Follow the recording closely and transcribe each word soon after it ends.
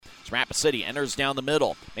It's Rapid City, enters down the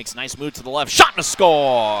middle, makes a nice move to the left, shot and a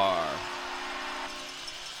score!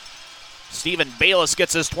 Stephen Bayless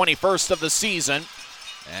gets his 21st of the season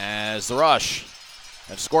as the Rush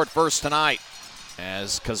have scored first tonight,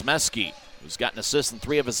 as Kosmeski, who's got an assist in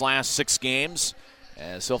 3 of his last 6 games,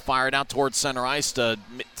 as he'll fire it out towards center ice to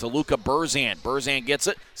Luca Burzan. Burzan gets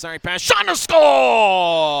it, centering pass, shot and a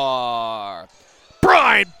score!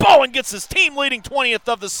 Brian Bowen gets his team-leading 20th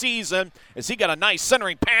of the season as he got a nice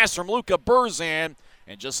centering pass from Luca Burzan,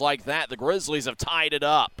 and just like that, the Grizzlies have tied it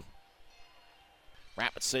up.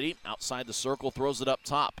 Rapid City outside the circle, throws it up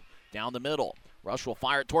top, down the middle. Rush will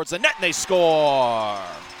fire it towards the net, and they score!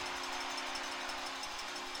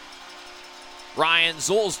 Ryan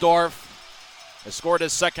Zulsdorf has scored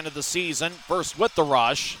his 2nd of the season, first with the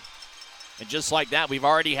Rush. And just like that, we've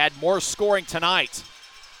already had more scoring tonight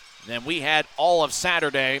than we had all of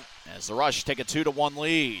Saturday as the Rush take a 2-1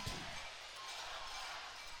 lead.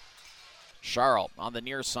 Charles on the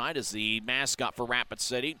near side is the mascot for Rapid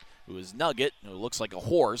City, who is Nugget, who looks like a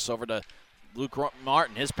horse, over to Luke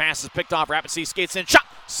Martin. His pass is picked off. Rapid City skates in. Shot!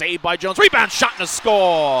 Saved by Jones. Rebound, shot, and a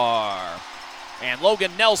score! And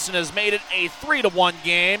Logan Nelson has made it a 3-1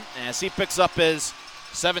 game as he picks up his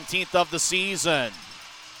 17th of the season.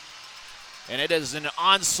 And it is an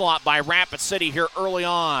onslaught by Rapid City here early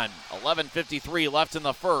on. 11:53 left in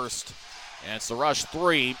the first. And it's the Rush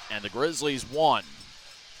 3 and the Grizzlies 1.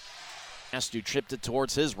 Astu tripped it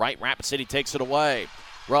towards his right. Rapid City takes it away.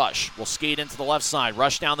 Rush will skate into the left side.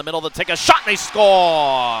 Rush down the middle to take a shot, and they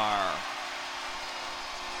score!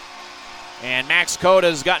 And Max Cota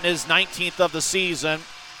has gotten his 19th of the season.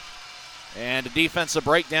 And a defensive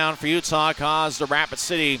breakdown for Utah caused a Rapid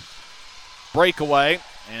City breakaway.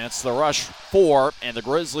 And it's the Rush 4 and the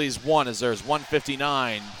Grizzlies 1 as there's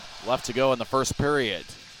 1:59 left to go in the first period.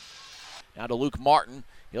 Now to Luke Martin.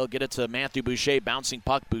 He'll get it to Matthew Boucher, bouncing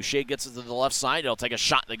puck. Boucher gets it to the left side. He'll take a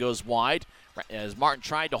shot that goes wide. As Martin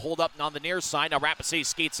tried to hold up on the near side. Now Rapid City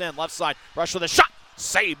skates in, left side. Rush with a shot.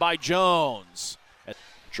 Saved by Jones.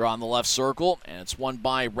 Draw on the left circle, and it's won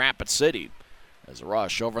by Rapid City. As a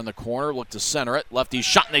Rush over in the corner, look to center it. Lefty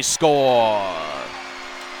shot, and they score.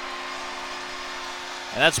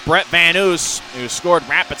 And that's Brett Van Oos, who scored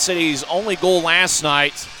Rapid City's only goal last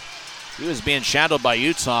night. He was being shadowed by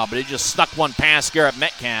Utah, but he just snuck one past Garrett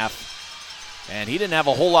Metcalf. And he didn't have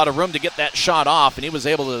a whole lot of room to get that shot off, and he was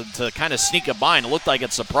able to kind of sneak it by, and it looked like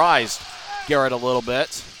it surprised Garrett a little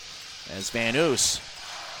bit. As Van Oos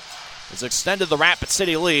has extended the Rapid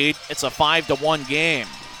City lead. It's a 5-1 game.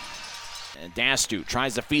 And Dastu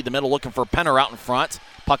tries to feed the middle, looking for Penner out in front.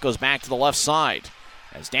 Puck goes back to the left side.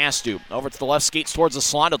 As Dastu over to the left, skates towards the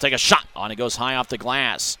slot. He'll take a shot on. It goes high off the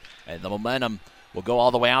glass. And the momentum will go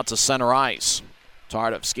all the way out to center ice.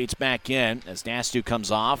 Tardif skates back in as Dastu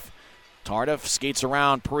comes off. Tardif skates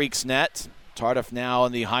around Parik's net. Tardif now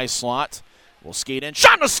in the high slot. Will skate in.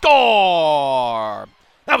 Shot and a score!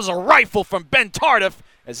 That was a rifle from Ben Tardif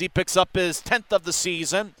as he picks up his 10th of the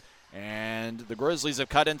season. And the Grizzlies have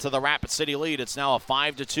cut into the Rapid City lead. It's now a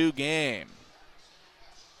 5-2 game.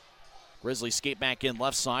 Grizzlies skate back in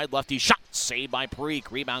left side. Lefty shot. Saved by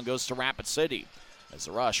Parik. Rebound goes to Rapid City. As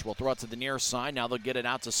the Rush will throw it to the near side. Now they'll get it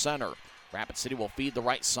out to center. Rapid City will feed the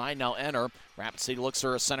right side. Now enter. Rapid City looks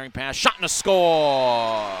for a centering pass. Shot and a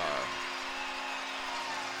score!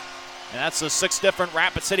 And that's the 6th different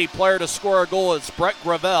Rapid City player to score a goal. It's Brett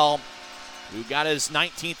Gravel, who got his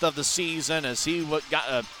 19th of the season as he got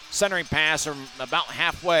a centering pass from about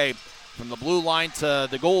halfway from the blue line to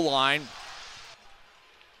the goal line.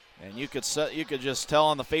 And you could just tell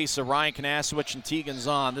on the face of Ryan Kanasowicz and Tegan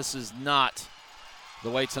Zahn, this is not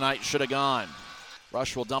the way tonight should have gone.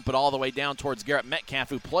 Rush will dump it all the way down towards Garrett Metcalf,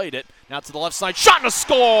 who played it. Now to the left side, shot and a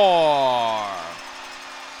score!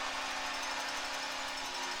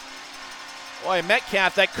 Boy,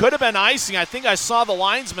 Metcalf, that could have been icing. I think I saw the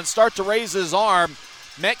linesman start to raise his arm.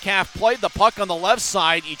 Metcalf played the puck on the left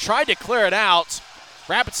side. He tried to clear it out.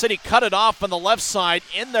 Rapid City cut it off on the left side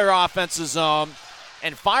in their offensive zone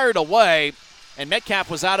and fired away. And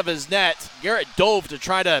Metcalf was out of his net. Garrett dove to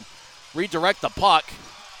try to redirect the puck,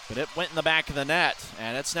 but it went in the back of the net.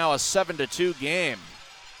 And it's now a 7-2 game.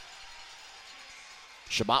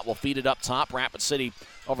 Shabbat will feed it up top. Rapid City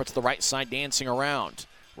over to the right side, dancing around.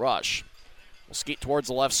 Rush will skate towards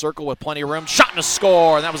the left circle with plenty of room. Shot and a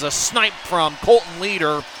score. And that was a snipe from Colton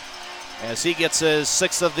Leader as he gets his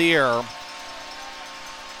 6th of the year.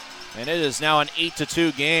 And it is now an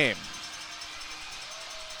 8-2 game.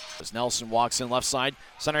 As Nelson walks in left side,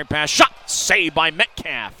 centering pass, shot, saved by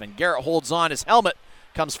Metcalf. And Garrett holds on. His helmet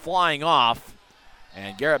comes flying off.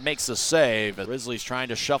 And Garrett makes the save. The Grizzlies trying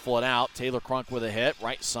to shuffle it out. Taylor Crunk with a hit,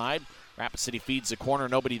 right side. Rapid City feeds the corner,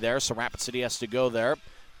 nobody there, so Rapid City has to go there.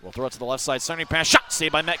 We'll throw it to the left side, centering pass, shot,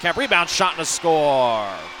 saved by Metcalf, rebound, shot, and a score.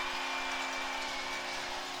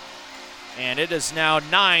 And it is now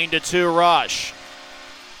 9-2 Rush.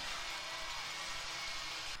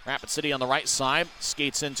 Rapid City on the right side,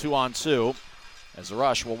 skates in 2-on-2. As the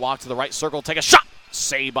Rush will walk to the right circle, take a shot,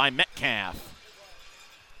 saved by Metcalf.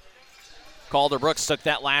 Calder Brooks took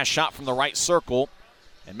that last shot from the right circle,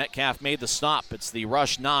 and Metcalf made the stop. It's the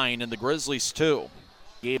Rush 9 and the Grizzlies 2.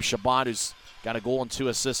 Gabe Shabbat, who's got a goal and 2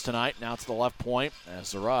 assists tonight, now to the left point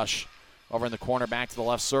as the Rush over in the corner, back to the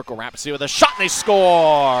left circle. Rapid City with a shot, and they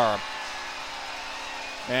score.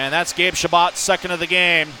 And that's Gabe Shabbat's second of the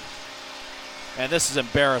game. And this is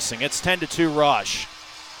embarrassing. It's 10-2 Rush.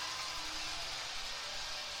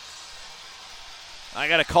 I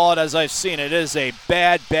got to call it as I've seen it. It is a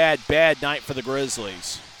bad night for the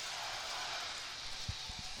Grizzlies.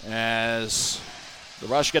 As the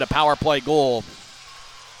Rush get a power play goal.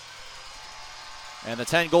 And the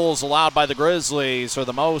 10 goals allowed by the Grizzlies are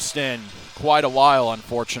the most in quite a while,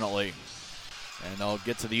 unfortunately. And they'll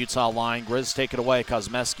get to the Utah line. Grizz take it away.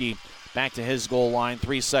 Kosmeski back to his goal line.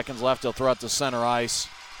 3 seconds left. He'll throw it to center ice.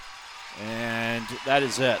 And that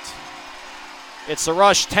is it. It's the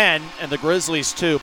Rush 10 and the Grizzlies 2.